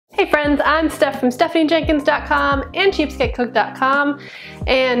Hey friends, I'm Steph from StephanieJenkins.com and CheapskateCook.com,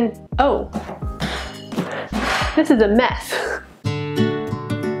 and oh, this is a mess.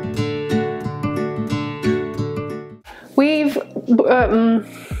 I've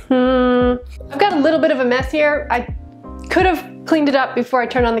got a little bit of a mess here. I could have cleaned it up before I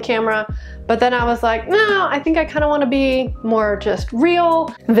turned on the camera, but then I was like, no, I think I kind of want to be more just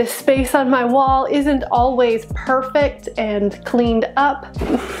real. This space on my wall isn't always perfect and cleaned up.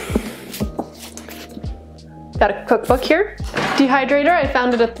 Got a cookbook here. Dehydrator, I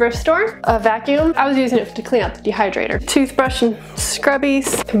found at a thrift store. A vacuum, I was using it to clean out the dehydrator. Toothbrush and scrubbies,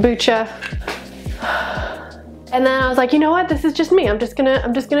 kombucha. And then I was like, you know what? This is just me. I'm just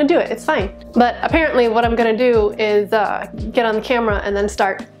gonna do it. It's fine. But apparently what I'm gonna do is get on the camera and then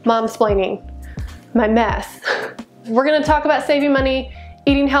start mom-splaining my mess. We're gonna talk about saving money,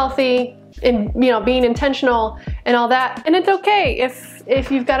 eating healthy, and being intentional and all that. And it's okay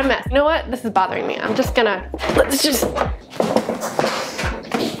if you've got a mess. You know what? This is bothering me. I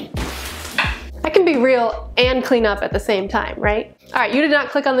can be real and clean up at the same time, right? All right, you did not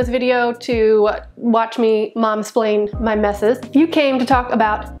click on this video to watch me mom-splain my messes. You came to talk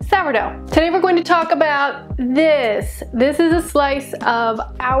about sourdough. Today we're going to talk about this. This is a slice of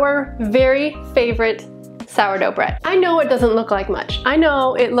our very favorite sourdough bread. I know it doesn't look like much. I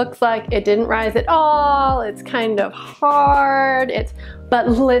know it looks like it didn't rise at all. It's kind of hard. But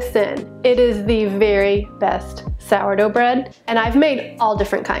listen, it is the very best sourdough bread, and I've made all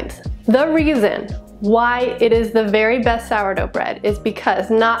different kinds. The reason why it is the very best sourdough bread is because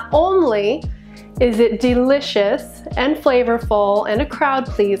not only is it delicious and flavorful and a crowd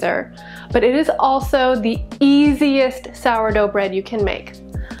pleaser, but it is also the easiest sourdough bread you can make.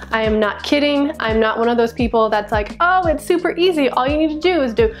 I am not kidding. I'm not one of those people that's like, oh, it's super easy. All you need to do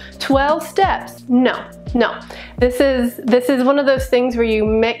is do 12 steps. No. This is one of those things where you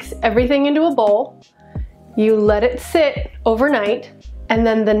mix everything into a bowl, you let it sit overnight, and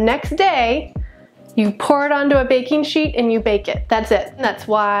then the next day, you pour it onto a baking sheet and you bake it. That's it. That's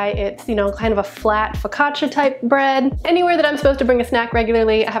why it's, kind of a flat focaccia type bread. Anywhere that I'm supposed to bring a snack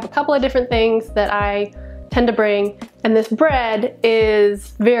regularly, I have a couple of different things that I tend to bring, and this bread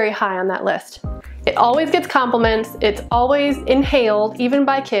is very high on that list. It always gets compliments, it's always inhaled, even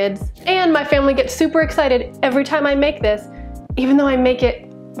by kids, and my family gets super excited every time I make this, even though I make it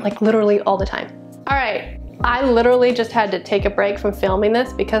like literally all the time. All right, I literally just had to take a break from filming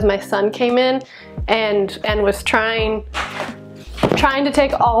this because my son came in and was trying to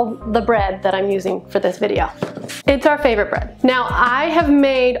take all the bread that I'm using for this video. It's our favorite bread. Now, I have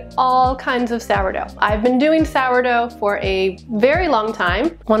made all kinds of sourdough. I've been doing sourdough for a very long time.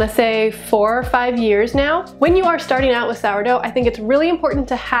 I want to say 4 or 5 years now. When you are starting out with sourdough, I think it's really important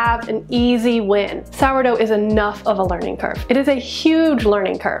to have an easy win. Sourdough is enough of a learning curve. It is a huge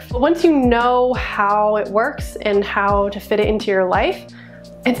learning curve. But once you know how it works and how to fit it into your life,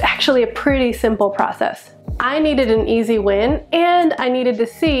 it's actually a pretty simple process. I needed an easy win, and I needed to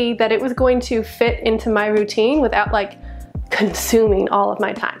see that it was going to fit into my routine without like consuming all of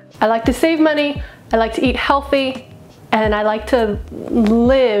my time. I like to save money, I like to eat healthy, and I like to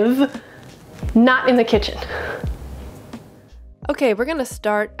live not in the kitchen. Okay, we're gonna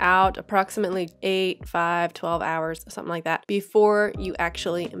start out approximately 8, 5, 12 hours, something like that, before you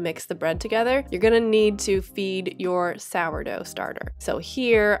actually mix the bread together. You're gonna need to feed your sourdough starter. So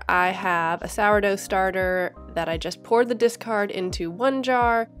here I have a sourdough starter that I just poured the discard into one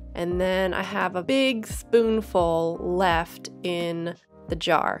jar, and then I have a big spoonful left in the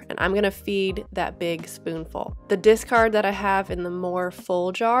jar, and I'm gonna feed that big spoonful. The discard that I have in the more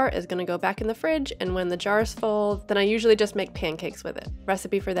full jar is gonna go back in the fridge, and when the jar is full, then I usually just make pancakes with it.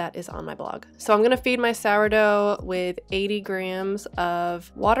 Recipe for that is on my blog. So I'm gonna feed my sourdough with 80 grams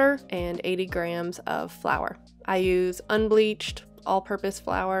of water and 80 grams of flour. I use unbleached all-purpose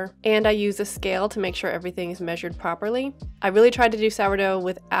flour, and I use a scale to make sure everything is measured properly. I really tried to do sourdough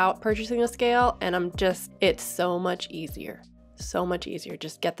without purchasing a scale, and it's so much easier. So much easier.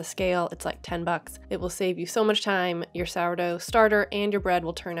 Just get the scale. It's like 10 bucks. It will save you so much time. Your sourdough starter and your bread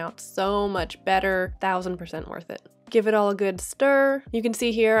will turn out so much better. 1000% worth it. Give it all a good stir. You can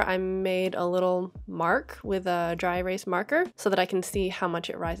see here I made a little mark with a dry erase marker so that I can see how much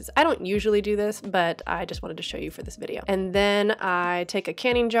it rises. I don't usually do this, but I just wanted to show you for this video. And then I take a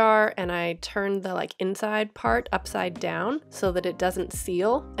canning jar and I turn the inside part upside down so that it doesn't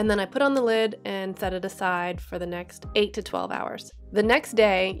seal. And then I put on the lid and set it aside for the next 8 to 12 hours. The next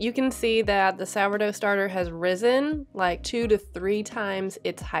day, you can see that the sourdough starter has risen like 2 to 3 times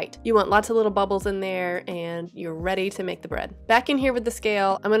its height. You want lots of little bubbles in there and you're ready to make the bread. Back in here with the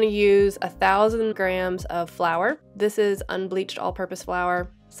scale, I'm gonna use 1,000 grams of flour. This is unbleached all-purpose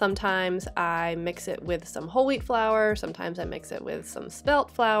flour. Sometimes I mix it with some whole wheat flour. Sometimes I mix it with some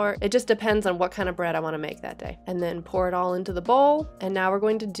spelt flour. It just depends on what kind of bread I want to make that day. And then pour it all into the bowl. And now we're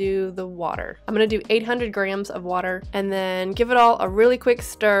going to do the water. I'm going to do 800 grams of water and then give it all a really quick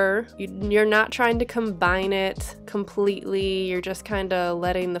stir. You're not trying to combine it completely. You're just kind of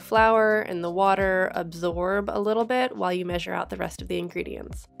letting the flour and the water absorb a little bit while you measure out the rest of the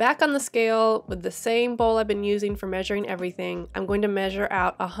ingredients. Back on the scale with the same bowl I've been using for measuring everything, I'm going to measure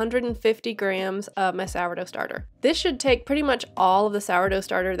out 150 grams of my sourdough starter. This should take pretty much all of the sourdough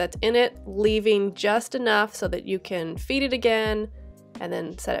starter that's in it, leaving just enough so that you can feed it again and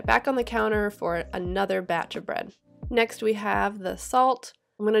then set it back on the counter for another batch of bread. Next we have the salt.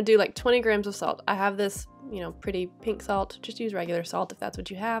 I'm gonna do like 20 grams of salt. I have this, pretty pink salt. Just use regular salt if that's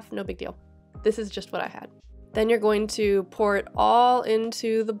what you have, no big deal. This is just what I had. Then you're going to pour it all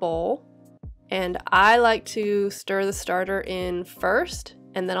into the bowl. And I like to stir the starter in first,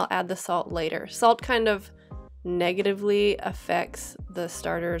 and then I'll add the salt later. Salt kind of negatively affects the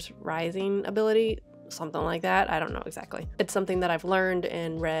starter's rising ability, something like that. I don't know exactly. It's something that I've learned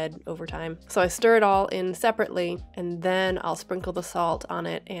and read over time. So I stir it all in separately, and then I'll sprinkle the salt on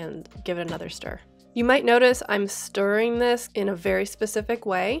it and give it another stir. You might notice I'm stirring this in a very specific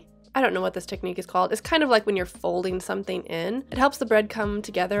way. I don't know what this technique is called. It's kind of like when you're folding something in. It helps the bread come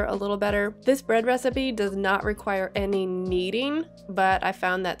together a little better. This bread recipe does not require any kneading, but I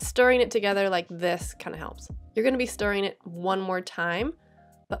found that stirring it together like this kind of helps. You're going to be stirring it one more time,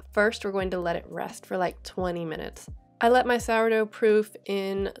 but first we're going to let it rest for like 20 minutes. I let my sourdough proof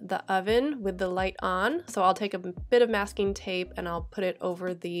in the oven with the light on, so I'll take a bit of masking tape and I'll put it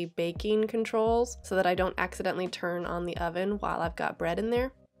over the baking controls so that I don't accidentally turn on the oven while I've got bread in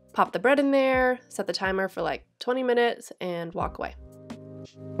there. Pop the bread in there, set the timer for like 20 minutes, and walk away.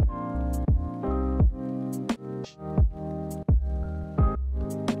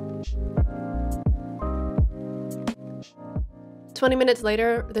 "20 minutes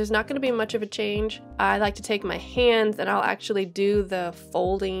later, there's not going to be much of a change. I like to take my hands and I'll actually do the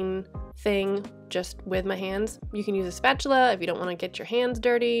folding thing just with my hands. You can use a spatula if you don't want to get your hands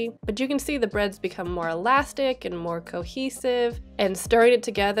dirty, but you can see the bread's become more elastic and more cohesive, and stirring it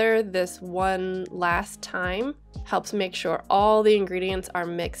together this one last time helps make sure all the ingredients are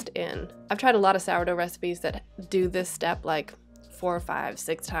mixed in. I've tried a lot of sourdough recipes that do this step like 4, 5,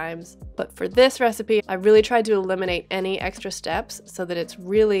 6 times, but for this recipe I really tried to eliminate any extra steps so that it's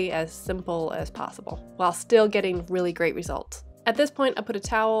really as simple as possible while still getting really great results. At this point, I put a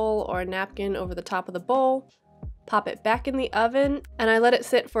towel or a napkin over the top of the bowl, pop it back in the oven, and I let it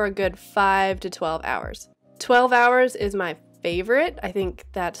sit for a good 5 to 12 hours. 12 hours is my favorite. I think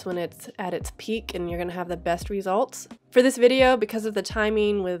that's when it's at its peak and you're gonna have the best results. For this video, because of the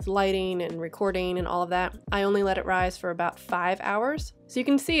timing with lighting and recording and all of that, I only let it rise for about 5 hours. So you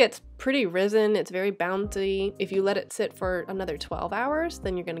can see it's pretty risen, it's very bouncy. If you let it sit for another 12 hours,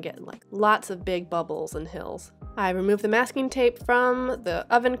 then you're gonna get like lots of big bubbles and hills. I remove the masking tape from the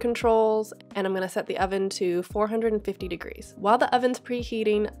oven controls and I'm gonna set the oven to 450 degrees. While the oven's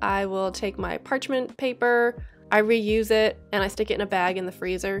preheating, I will take my parchment paper, I reuse it, and I stick it in a bag in the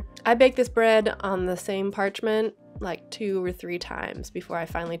freezer. I bake this bread on the same parchment like 2 or 3 times before I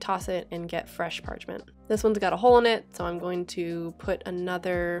finally toss it and get fresh parchment. This one's got a hole in it, so I'm going to put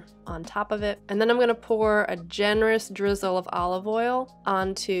another on top of it. And then I'm gonna pour a generous drizzle of olive oil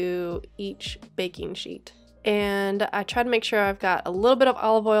onto each baking sheet. And I try to make sure I've got a little bit of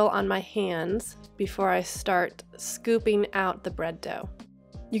olive oil on my hands before I start scooping out the bread dough.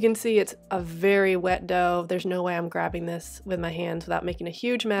 You can see it's a very wet dough. There's no way I'm grabbing this with my hands without making a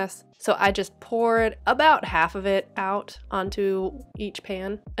huge mess. So I just pour it, about half of it, out onto each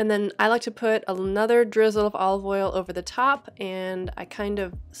pan. And then I like to put another drizzle of olive oil over the top, and I kind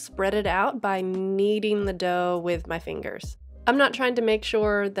of spread it out by kneading the dough with my fingers. I'm not trying to make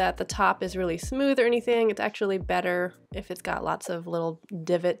sure that the top is really smooth or anything. It's actually better if it's got lots of little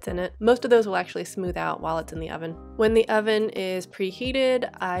divots in it. Most of those will actually smooth out while it's in the oven. When the oven is preheated,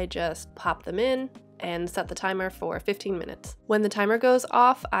 I just pop them in and set the timer for 15 minutes. When the timer goes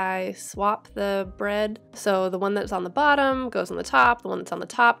off, I swap the bread. So the one that's on the bottom goes on the top, the one that's on the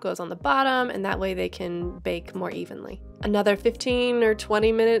top goes on the bottom, and that way they can bake more evenly. Another 15 or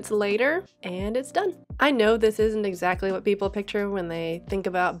 20 minutes later, and it's done. I know this isn't exactly what people picture when they think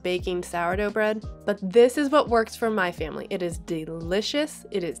about baking sourdough bread, but this is what works for my family. It is delicious,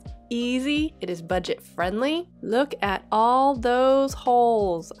 it is easy, it is budget friendly. Look at all those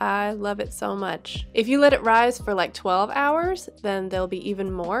holes. I love it so much. If you let it rise for like 12 hours, then there'll be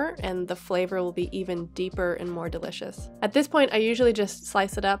even more and the flavor will be even deeper and more delicious. At this point, I usually just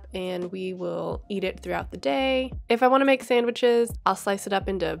slice it up and we will eat it throughout the day. If I want to make sandwiches, I'll slice it up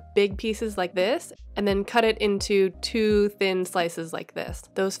into big pieces like this, and then cut it into 2 thin slices like this.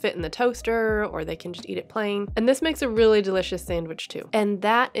 Those fit in the toaster, or they can just eat it plain. And this makes a really delicious sandwich too. And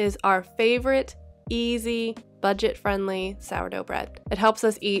that is our favorite, easy, budget-friendly sourdough bread. It helps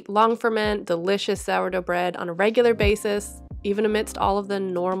us eat long ferment, delicious sourdough bread on a regular basis, even amidst all of the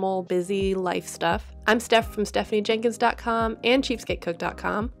normal, busy life stuff. I'm Steph from StephanieJenkins.com and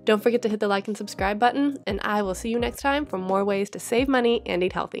CheapskateCook.com. Don't forget to hit the like and subscribe button, and I will see you next time for more ways to save money and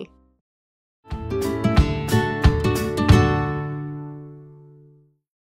eat healthy.